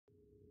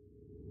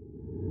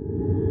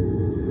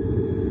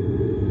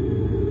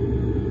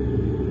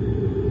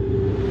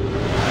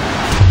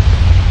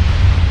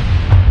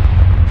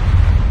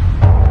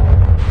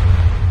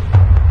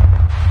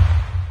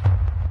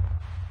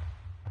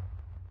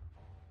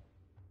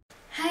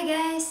Hi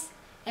guys,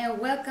 and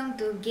welcome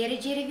to Geri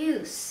G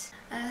reviews.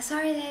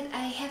 Sorry that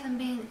I haven't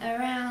been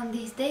around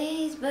these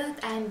days,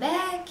 but I'm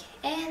back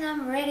and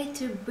I'm ready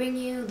to bring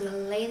you the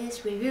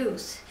latest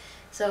reviews.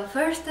 So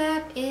first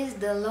up is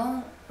The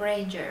Lone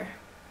Ranger.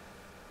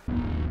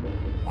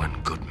 One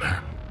good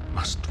man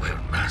must wear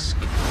a mask.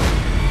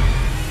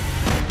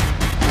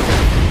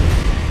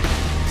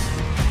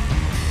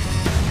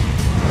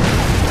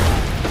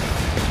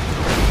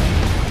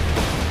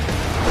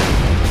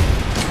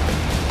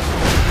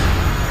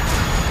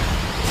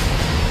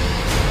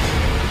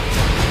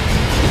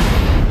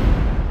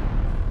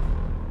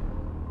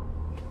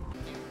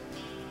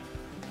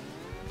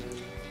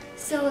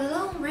 So The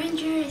Lone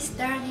Ranger is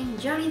starring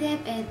Johnny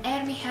Depp and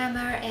Armie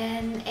Hammer,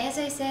 and as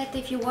I said,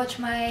 if you watch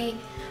my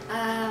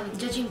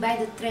Judging by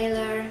the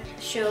Trailer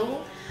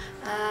show,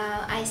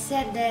 I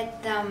said that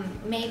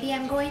maybe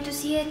I'm going to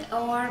see it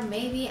or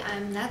maybe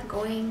I'm not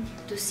going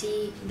to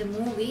see the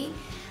movie.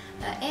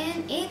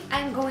 And if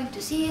I'm going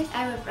to see it,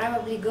 I will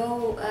probably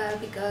go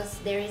because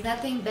there is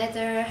nothing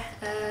better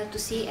to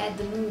see at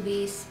the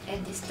movies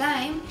at this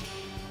time,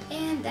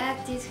 and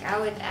that is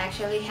how it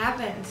actually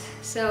happened.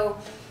 So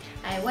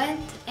I went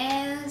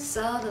and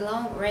saw The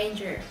Lone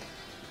Ranger.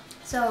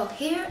 So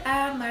here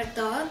are my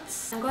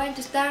thoughts. I'm going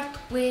to start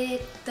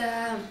with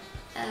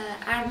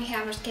Armie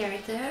Hammer's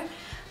character,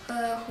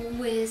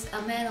 who is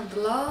a man of the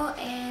law,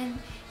 and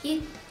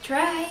he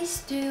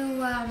tries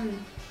to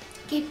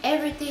keep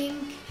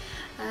everything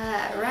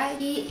right.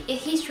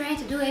 He's trying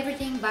to do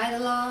everything by the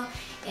law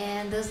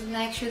and doesn't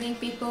like shooting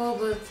people,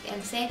 but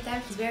at the same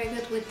time he's very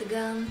good with the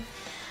gun.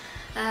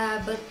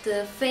 But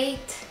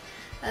fate.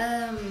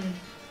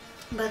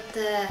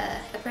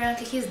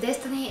 Apparently his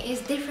destiny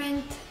is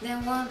different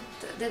than what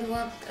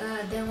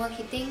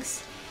he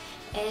thinks,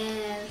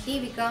 and he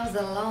becomes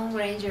the Lone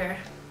Ranger.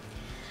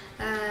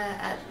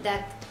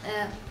 That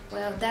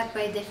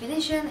by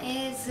definition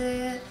is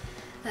a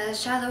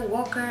shadow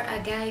walker, a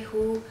guy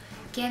who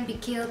can be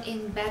killed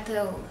in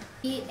battle.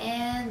 He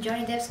and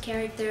Johnny Depp's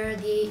character,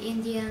 the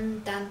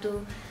Indian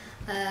Tantu,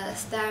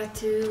 start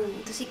to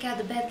seek out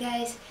the bad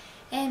guys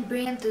and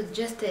bring them to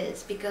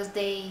justice because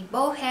they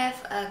both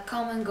have a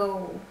common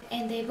goal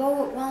and they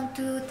both want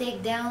to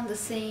take down the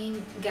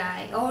same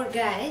guy or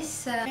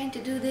guys. I'm trying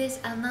to do this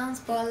a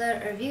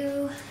non-spoiler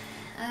review,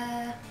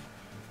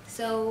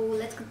 so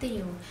let's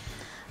continue.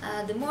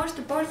 The most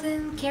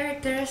important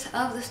characters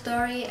of the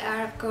story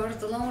are of course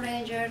the Lone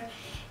Ranger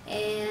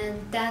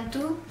and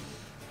Tantu,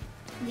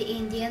 the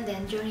Indian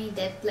that Johnny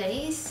Depp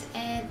plays,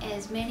 and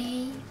as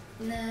many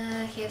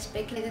have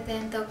speculated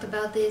and talked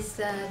about this,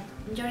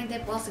 Johnny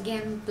Depp once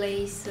again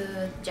plays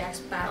Jack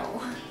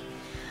Sparrow.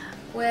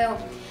 Well,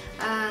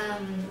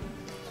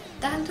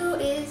 Tantu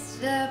is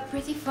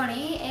pretty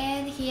funny,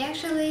 and he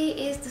actually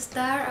is the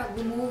star of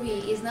the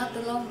movie. It's not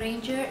the Lone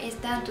Ranger, it's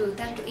Tantu.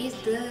 Tantu is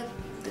the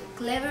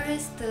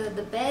cleverest,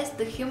 the best,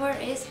 the humor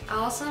is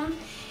awesome,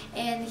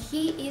 and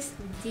he is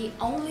the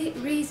only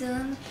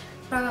reason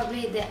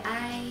probably that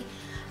I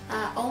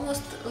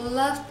almost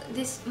loved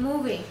this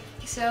movie.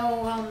 So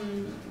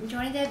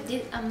Johnny Depp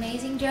did an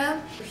amazing job.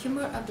 The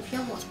humor of the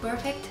film was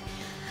perfect,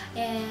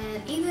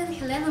 and even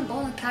Helena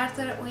Bonham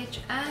Carter, which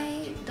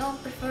I don't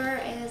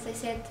prefer, as I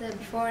said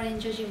before in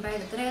Judging by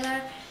the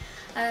Trailer,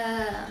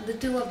 the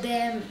two of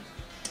them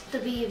to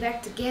be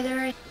back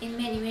together in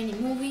many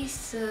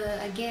movies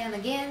again and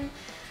again.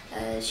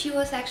 She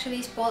was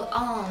actually spot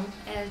on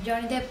as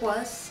Johnny Depp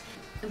was.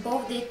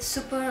 Both did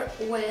super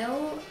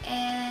well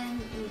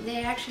and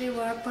they actually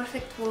were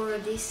perfect for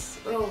this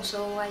role,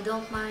 so I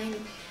don't mind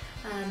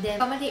them. The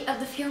comedy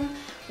of the film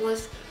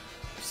was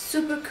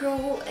super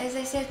cool, as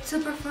I said,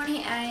 super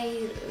funny.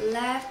 I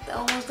laughed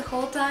almost the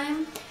whole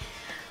time,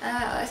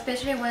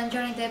 especially when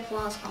Johnny Depp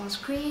was on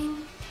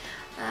screen.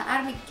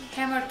 Armie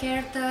Hammer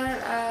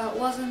character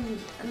wasn't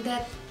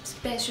that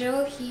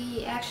special.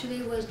 He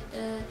actually was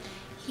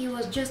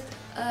just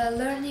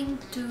learning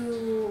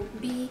to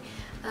be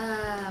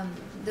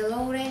the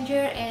Lone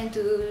Ranger and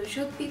to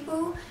shoot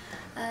people,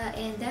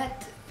 and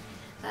that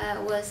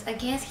was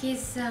against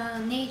his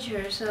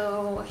nature.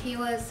 So he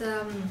was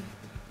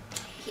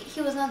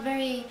not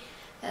very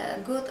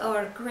good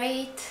or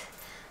great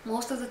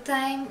most of the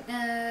time.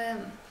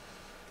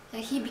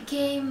 He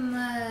became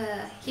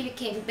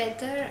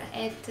better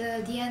at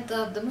the end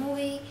of the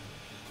movie,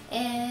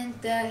 and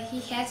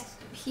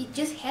he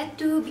just had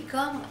to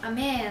become a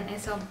man at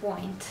some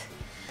point.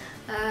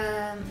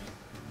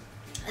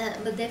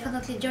 But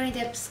definitely Johnny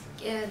Depp's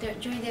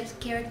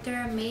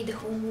character made the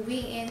whole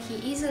movie, and he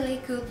easily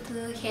could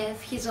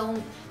have his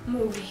own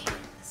movie.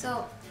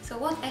 So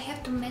what I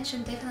have to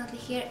mention definitely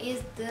here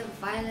is the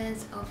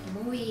violence of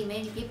the movie.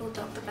 Many people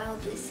talked about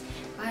this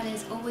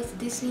violence. Oh, it's a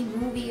Disney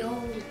movie.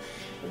 Oh,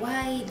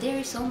 why there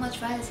is so much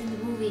violence in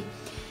the movie?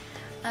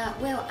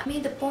 Well, I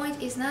mean, the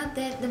point is not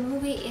that the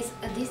movie is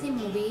a Disney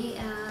movie.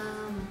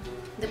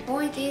 The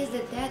point is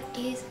that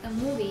is a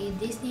movie.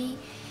 Disney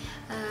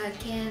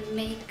can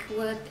make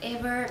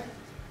whatever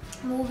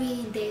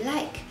movie they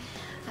like.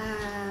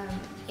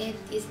 It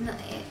is not,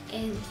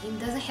 and it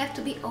doesn't have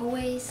to be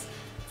always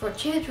for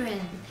children.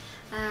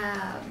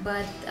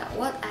 But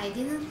what I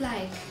didn't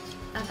like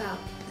about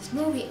this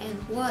movie and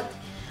what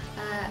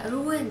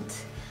ruined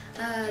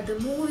the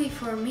movie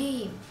for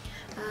me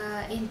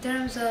in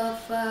terms of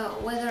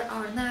whether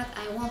or not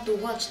I want to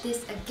watch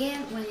this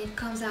again when it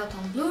comes out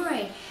on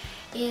Blu-ray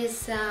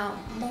is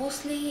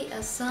mostly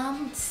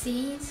some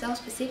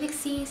specific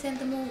scenes in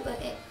the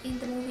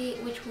movie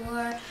which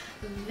were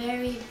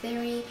very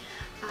very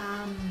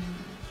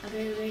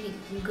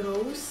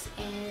gross,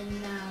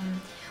 and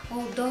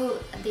although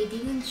they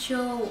didn't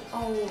show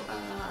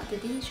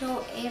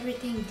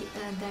everything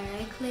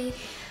directly,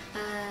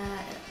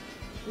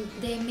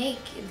 they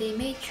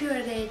made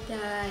sure that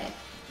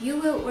you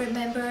will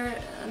remember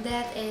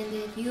that, and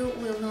that you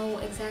will know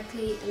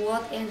exactly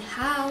what and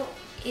how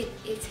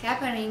it's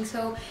happening.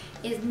 So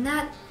it's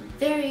not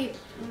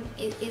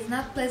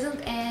not pleasant,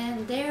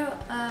 and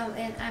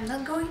and I'm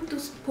not going to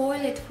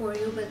spoil it for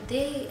you, but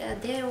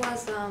there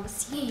was a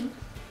scene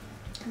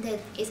that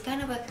is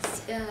kind of a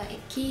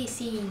key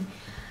scene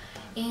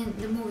in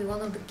the movie,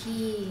 one of the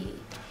key,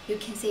 you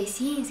can say,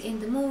 scenes in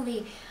the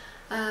movie,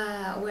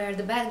 where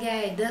the bad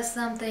guy does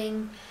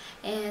something,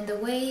 and the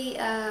way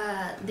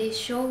they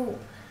showed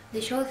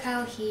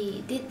how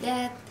he did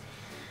that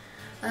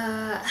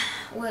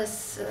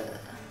was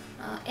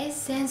as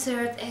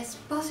censored as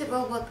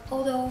possible. But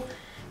although,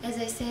 as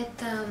I said,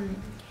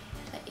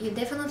 you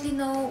definitely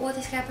know what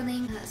is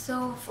happening,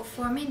 so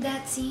for me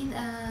that scene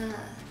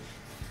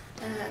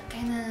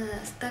kind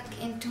of stuck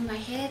into my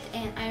head,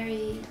 and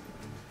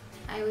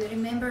I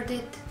remembered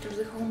it through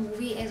the whole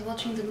movie. As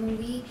watching the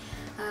movie,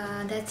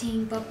 that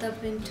scene popped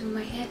up into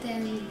my head,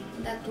 and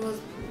that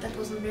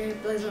wasn't very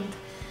pleasant.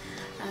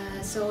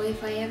 So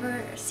if I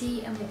ever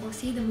see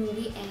the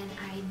movie, and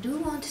I do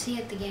want to see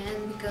it again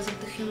because of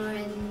the humor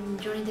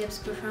and Johnny Depp's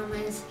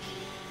performance,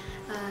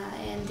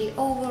 and the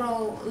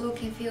overall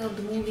look and feel of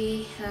the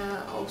movie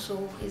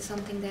also is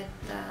something that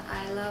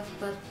I love,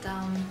 but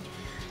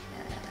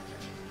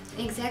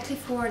exactly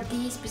for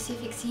these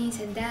specific scenes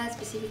and that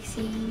specific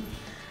scene,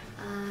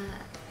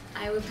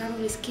 I will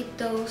probably skip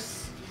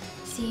those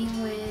scenes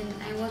when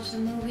I watch the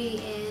movie,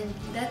 and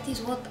that is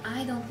what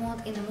I don't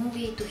want in a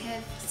movie, to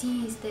have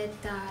scenes that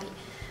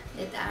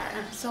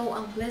are so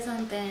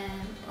unpleasant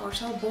and or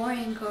so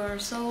boring or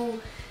so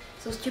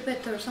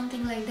stupid or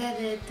something like that,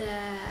 that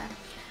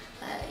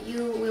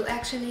you will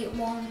actually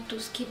want to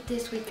skip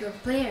this with your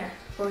player,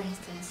 for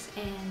instance,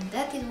 and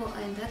that is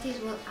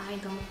what I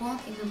don't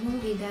want in a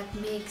movie that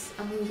makes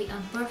a movie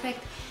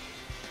unperfect.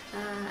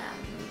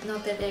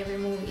 Not that every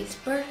movie is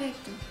perfect,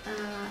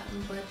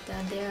 but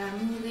there are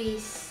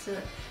movies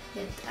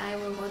that I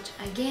will watch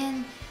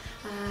again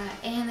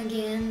and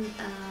again,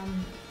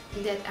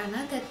 that are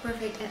not that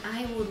perfect, and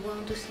I would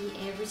want to see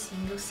every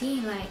single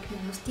scene, like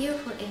Man of Steel,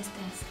 for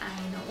instance.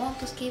 I don't want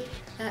to skip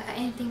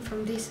anything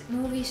from this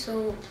movie,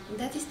 so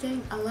that is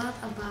telling a lot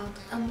about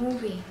a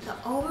movie. So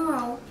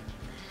overall,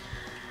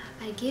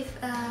 I give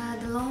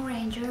The Lone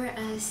Ranger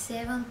a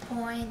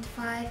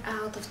 7.5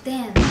 out of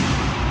 10.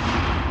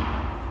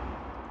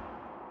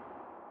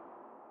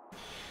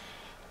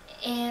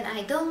 And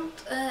I don't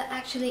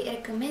actually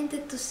recommend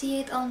it to see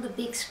it on the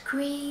big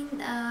screen.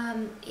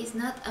 It's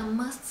not a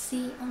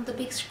must-see on the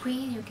big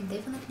screen. You can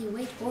definitely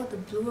wait for the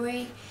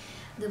Blu-ray.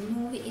 The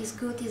movie is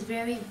good. It's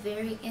very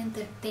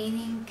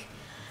entertaining.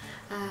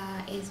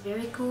 It's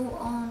very cool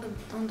on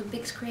the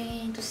big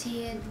screen to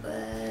see it,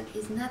 but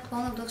it's not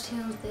one of those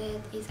films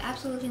that is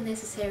absolutely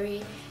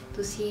necessary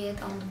to see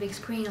it on the big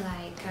screen,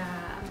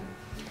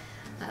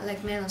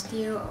 like Man of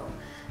Steel.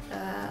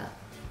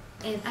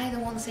 And I don't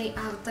want to say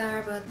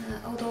Avatar, but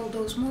although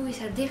those movies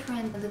are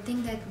different, the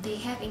thing that they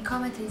have in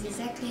common is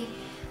exactly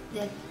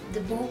that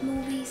both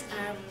movies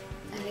are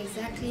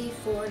exactly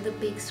for the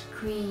big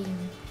screen.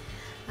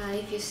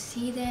 If you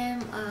see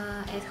them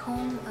at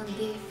home,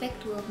 the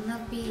effect will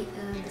not be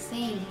the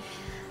same.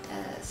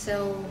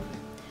 So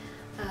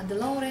The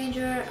Lone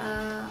Ranger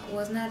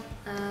was not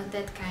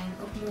that kind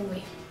of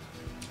movie.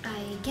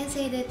 I can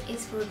say that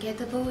it's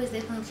forgettable. It's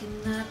definitely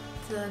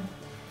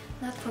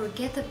not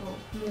forgettable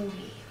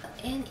movie,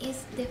 and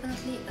it's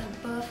definitely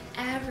above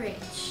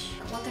average.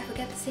 What I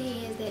forgot to say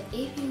is that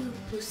if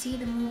you see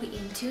the movie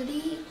in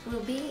 2D,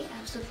 will be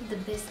absolutely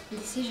the best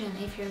decision.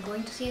 If you're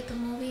going to see it in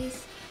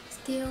movies,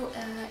 still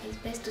it's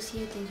best to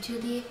see it in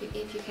 2D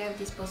if you have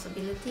this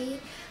possibility.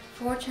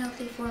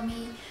 Fortunately for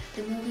me,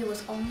 the movie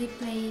was only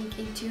playing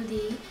in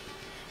 2D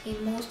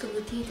in most of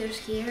the theaters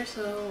here,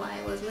 so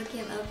I was lucky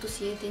enough to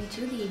see it in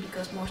 2D,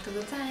 because most of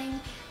the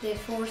time they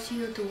force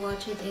you to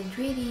watch it in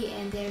 3D,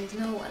 and there is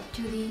no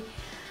 2D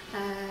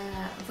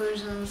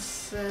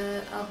versions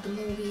of the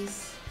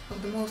movies,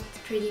 of the most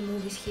 3D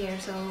movies here.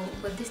 So,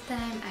 but this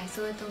time I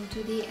saw it on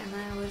 2D, and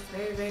I was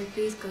very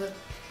pleased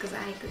because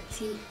I could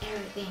see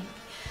everything.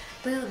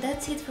 Well,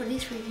 that's it for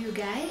this review,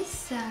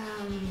 guys.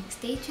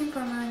 Stay tuned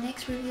for my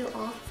next review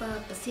of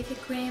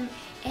Pacific Rim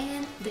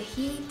and The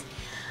Heat.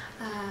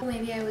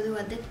 Maybe I will do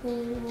a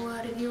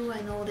Deadpool review. I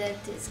know that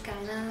it's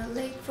kinda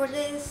late for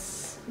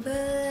this,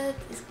 but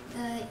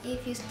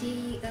if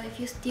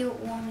you still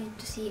want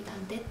to see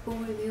a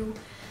Deadpool review,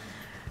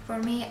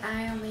 for me,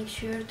 I'll make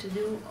sure to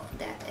do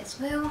that as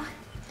well.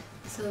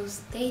 So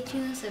stay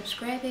tuned,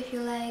 subscribe if you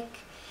like,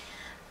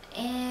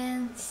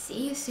 and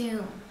see you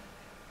soon.